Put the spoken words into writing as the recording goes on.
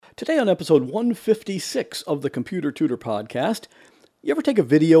Today on episode 156 of the Computer Tutor Podcast, you ever take a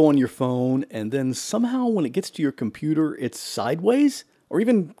video on your phone and then somehow when it gets to your computer it's sideways or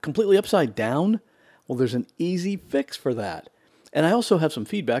even completely upside down? Well, there's an easy fix for that. And I also have some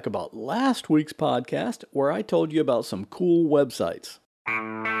feedback about last week's podcast where I told you about some cool websites.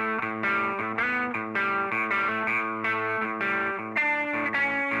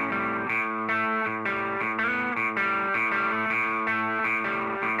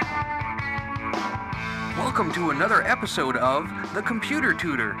 Welcome to another episode of The Computer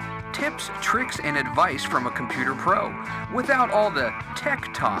Tutor. Tips, tricks, and advice from a computer pro without all the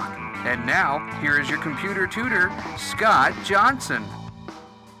tech talk. And now, here is your computer tutor, Scott Johnson.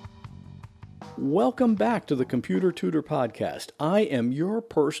 Welcome back to the Computer Tutor Podcast. I am your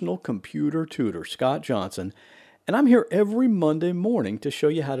personal computer tutor, Scott Johnson, and I'm here every Monday morning to show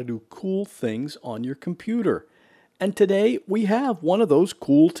you how to do cool things on your computer. And today we have one of those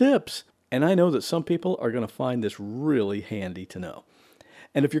cool tips. And I know that some people are going to find this really handy to know.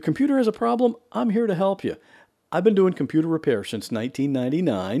 And if your computer has a problem, I'm here to help you. I've been doing computer repair since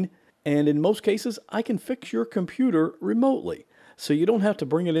 1999, and in most cases, I can fix your computer remotely. So you don't have to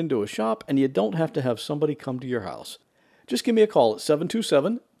bring it into a shop, and you don't have to have somebody come to your house. Just give me a call at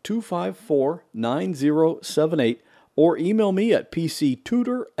 727-254-9078 or email me at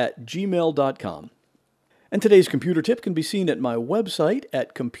pctutor@gmail.com. And today's computer tip can be seen at my website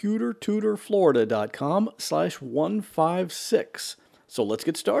at computertutorflorida.com/156. So let's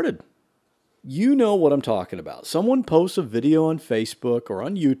get started. You know what I'm talking about. Someone posts a video on Facebook or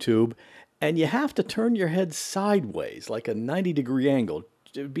on YouTube, and you have to turn your head sideways, like a 90-degree angle,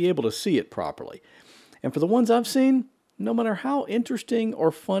 to be able to see it properly. And for the ones I've seen, no matter how interesting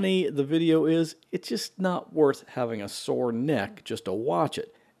or funny the video is, it's just not worth having a sore neck just to watch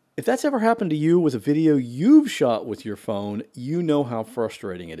it. If that's ever happened to you with a video you've shot with your phone, you know how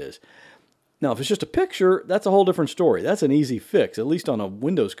frustrating it is. Now, if it's just a picture, that's a whole different story. That's an easy fix, at least on a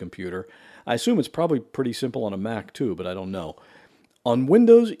Windows computer. I assume it's probably pretty simple on a Mac too, but I don't know. On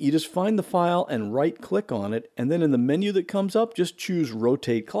Windows, you just find the file and right-click on it, and then in the menu that comes up, just choose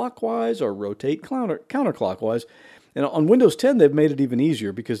Rotate Clockwise or Rotate Counterclockwise. And on Windows 10, they've made it even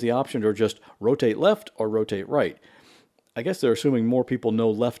easier because the options are just Rotate Left or Rotate Right. I guess they're assuming more people know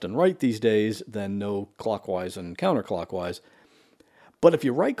left and right these days than know clockwise and counterclockwise. But if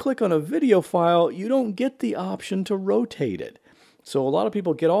you right-click on a video file, you don't get the option to rotate it. So a lot of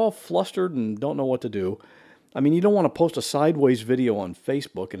people get all flustered and don't know what to do. I mean, you don't want to post a sideways video on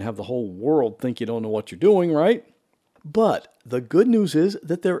Facebook and have the whole world think you don't know what you're doing, right? But the good news is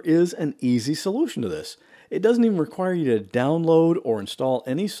that there is an easy solution to this. It doesn't even require you to download or install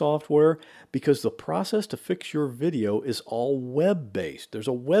any software because the process to fix your video is all web-based. There's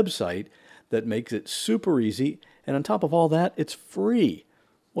a website that makes it super easy, and on top of all that, it's free.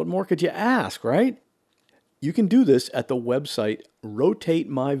 What more could you ask, right? You can do this at the website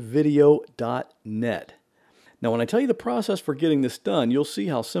rotatemyvideo.net. Now, when I tell you the process for getting this done, you'll see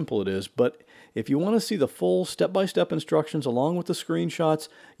how simple it is, but if you want to see the full step-by-step instructions along with the screenshots,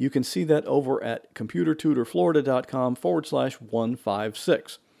 you can see that over at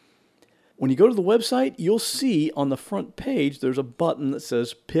computertutorflorida.com/156. When you go to the website, you'll see on the front page there's a button that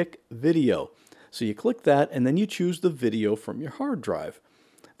says Pick Video. So you click that and then you choose the video from your hard drive.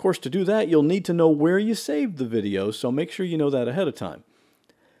 Of course, to do that, you'll need to know where you saved the video, so make sure you know that ahead of time.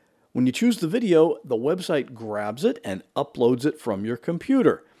 When you choose the video, the website grabs it and uploads it from your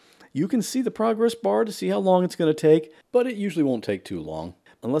computer. You can see the progress bar to see how long it's going to take, but it usually won't take too long,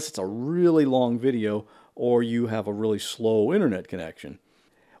 unless it's a really long video or you have a really slow internet connection.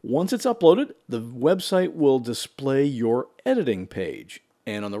 Once it's uploaded, the website will display your editing page.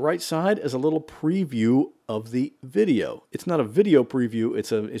 And on the right side is a little preview of the video. It's not a video preview,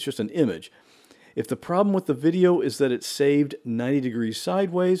 it's just an image. If the problem with the video is that it's saved 90 degrees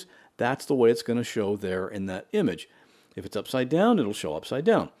sideways, that's the way it's going to show there in that image. If it's upside down, it'll show upside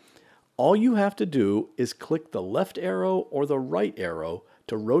down. All you have to do is click the left arrow or the right arrow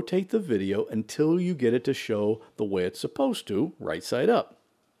to rotate the video until you get it to show the way it's supposed to, right side up.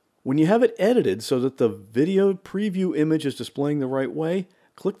 When you have it edited so that the video preview image is displaying the right way,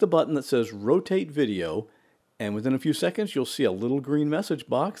 click the button that says Rotate Video, and within a few seconds you'll see a little green message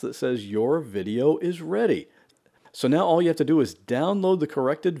box that says your video is ready. So now all you have to do is download the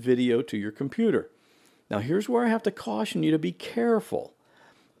corrected video to your computer. Now here's where I have to caution you to be careful.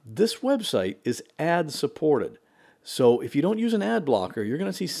 This website is ad supported. So if you don't use an ad blocker, you're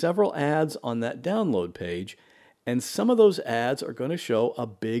going to see several ads on that download page, and some of those ads are going to show a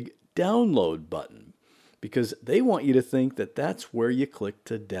big download button because they want you to think that that's where you click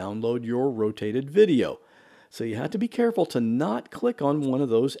to download your rotated video. So you have to be careful to not click on one of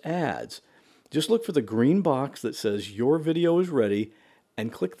those ads. Just look for the green box that says your video is ready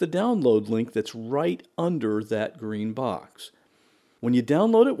and click the download link that's right under that green box. When you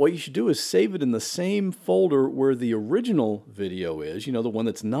download it, what you should do is save it in the same folder where the original video is, the one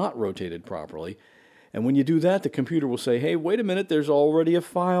that's not rotated properly. And when you do that, the computer will say, hey, wait a minute, there's already a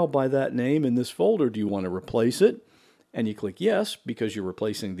file by that name in this folder. Do you want to replace it? And you click yes, because you're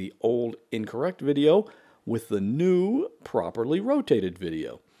replacing the old incorrect video with the new properly rotated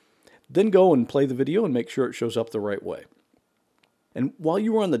video. Then go and play the video and make sure it shows up the right way. And while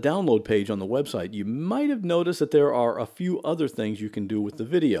you were on the download page on the website, you might have noticed that there are a few other things you can do with the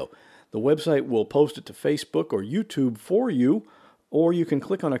video. The website will post it to Facebook or YouTube for you, or you can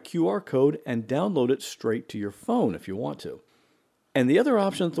click on a QR code and download it straight to your phone if you want to. And the other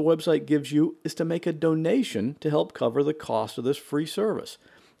option that the website gives you is to make a donation to help cover the cost of this free service.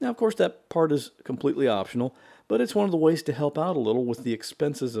 Now, of course, that part is completely optional, but it's one of the ways to help out a little with the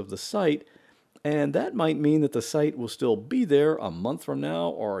expenses of the site, and that might mean that the site will still be there a month from now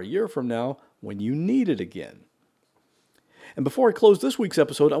or a year from now when you need it again. And before I close this week's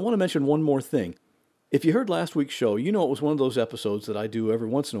episode, I want to mention one more thing. If you heard last week's show, you know it was one of those episodes that I do every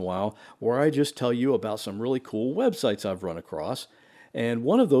once in a while where I just tell you about some really cool websites I've run across. And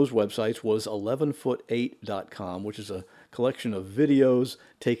one of those websites was 11foot8.com, which is a collection of videos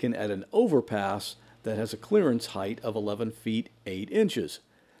taken at an overpass that has a clearance height of 11 feet 8 inches.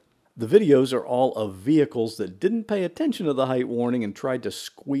 The videos are all of vehicles that didn't pay attention to the height warning and tried to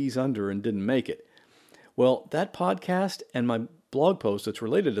squeeze under and didn't make it. Well, that podcast and my blog post that's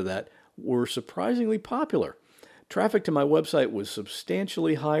related to that were surprisingly popular. Traffic to my website was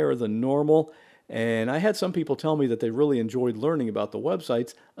substantially higher than normal, and I had some people tell me that they really enjoyed learning about the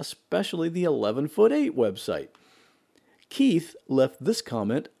websites, especially the 11foot8 website. Keith left this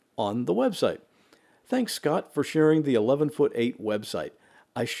comment on the website. Thanks, Scott, for sharing the 11foot8 website.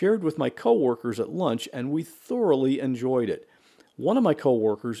 I shared with my coworkers at lunch, and we thoroughly enjoyed it. One of my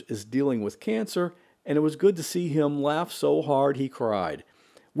coworkers is dealing with cancer, and it was good to see him laugh so hard he cried.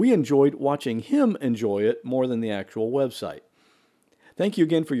 We enjoyed watching him enjoy it more than the actual website. Thank you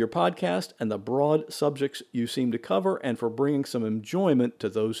again for your podcast and the broad subjects you seem to cover and for bringing some enjoyment to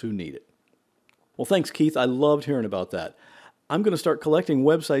those who need it. Well, thanks, Keith. I loved hearing about that. I'm going to start collecting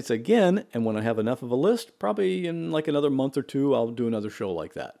websites again, and when I have enough of a list, probably in like another month or two, I'll do another show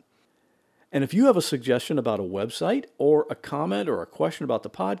like that. And if you have a suggestion about a website or a comment or a question about the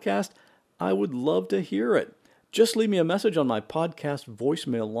podcast, I would love to hear it. Just leave me a message on my podcast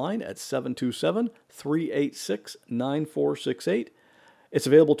voicemail line at 727-386-9468. It's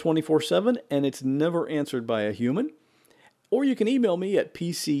available 24/7, and it's never answered by a human. Or you can email me at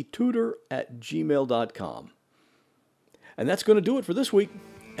pctutor@gmail.com. And that's going to do it for this week.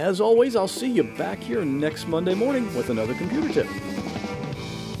 As always, I'll see you back here next Monday morning with another computer tip.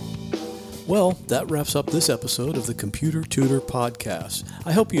 Well, that wraps up this episode of the Computer Tutor Podcast.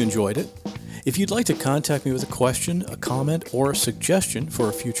 I hope you enjoyed it. If you'd like to contact me with a question, a comment, or a suggestion for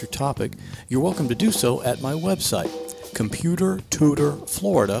a future topic, you're welcome to do so at my website,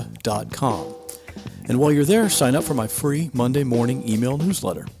 computertutorflorida.com. And while you're there, sign up for my free Monday morning email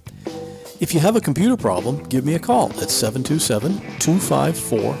newsletter. If you have a computer problem, give me a call at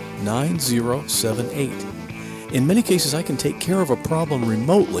 727-254-9078. In many cases, I can take care of a problem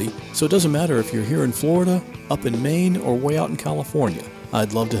remotely, so it doesn't matter if you're here in Florida, up in Maine, or way out in California.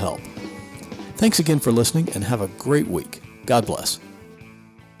 I'd love to help. Thanks again for listening, and have a great week. God bless.